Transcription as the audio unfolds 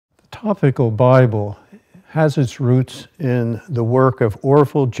Topical Bible has its roots in the work of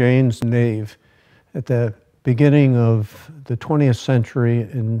Orville James Nave at the beginning of the 20th century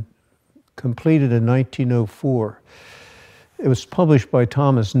and completed in 1904. It was published by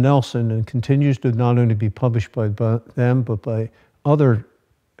Thomas Nelson and continues to not only be published by them, but by other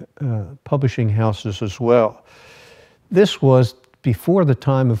publishing houses as well. This was before the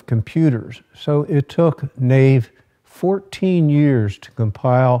time of computers, so it took Nave 14 years to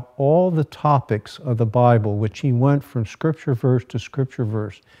compile all the topics of the Bible, which he went from scripture verse to scripture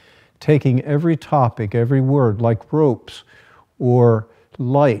verse, taking every topic, every word, like ropes or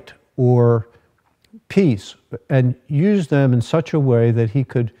light or peace, and used them in such a way that he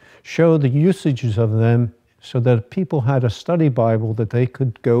could show the usages of them so that people had a study Bible that they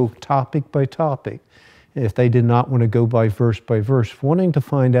could go topic by topic if they did not want to go by verse, wanting to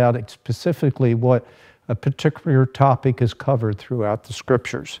find out specifically what a particular topic is covered throughout the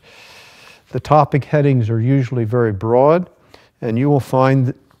scriptures. The topic headings are usually very broad, and you will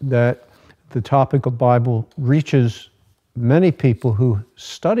find that the Topical Bible reaches many people who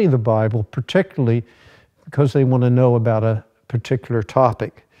study the Bible, particularly because they want to know about a particular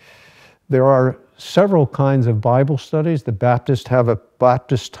topic. There are several kinds of Bible studies. The Baptists have a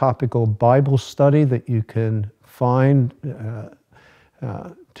Baptist Topical Bible study that you can find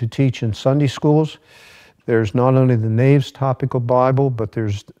to teach in Sunday schools. There's not only the Nave's Topical Bible, but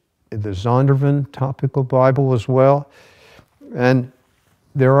there's the Zondervan Topical Bible as well. And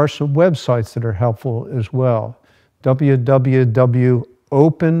there are some websites that are helpful as well.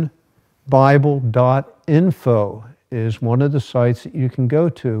 www.openbible.info is one of the sites that you can go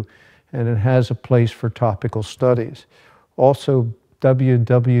to, and it has a place for topical studies. Also,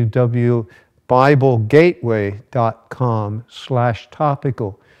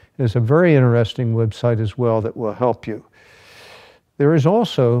 www.biblegateway.com/topical is a very interesting website as well that will help you. There is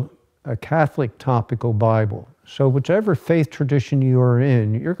also a Catholic Topical Bible. So whichever faith tradition you are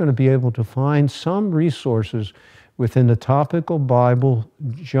in, you're going to be able to find some resources within the Topical Bible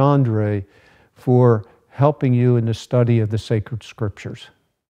genre for helping you in the study of the sacred scriptures.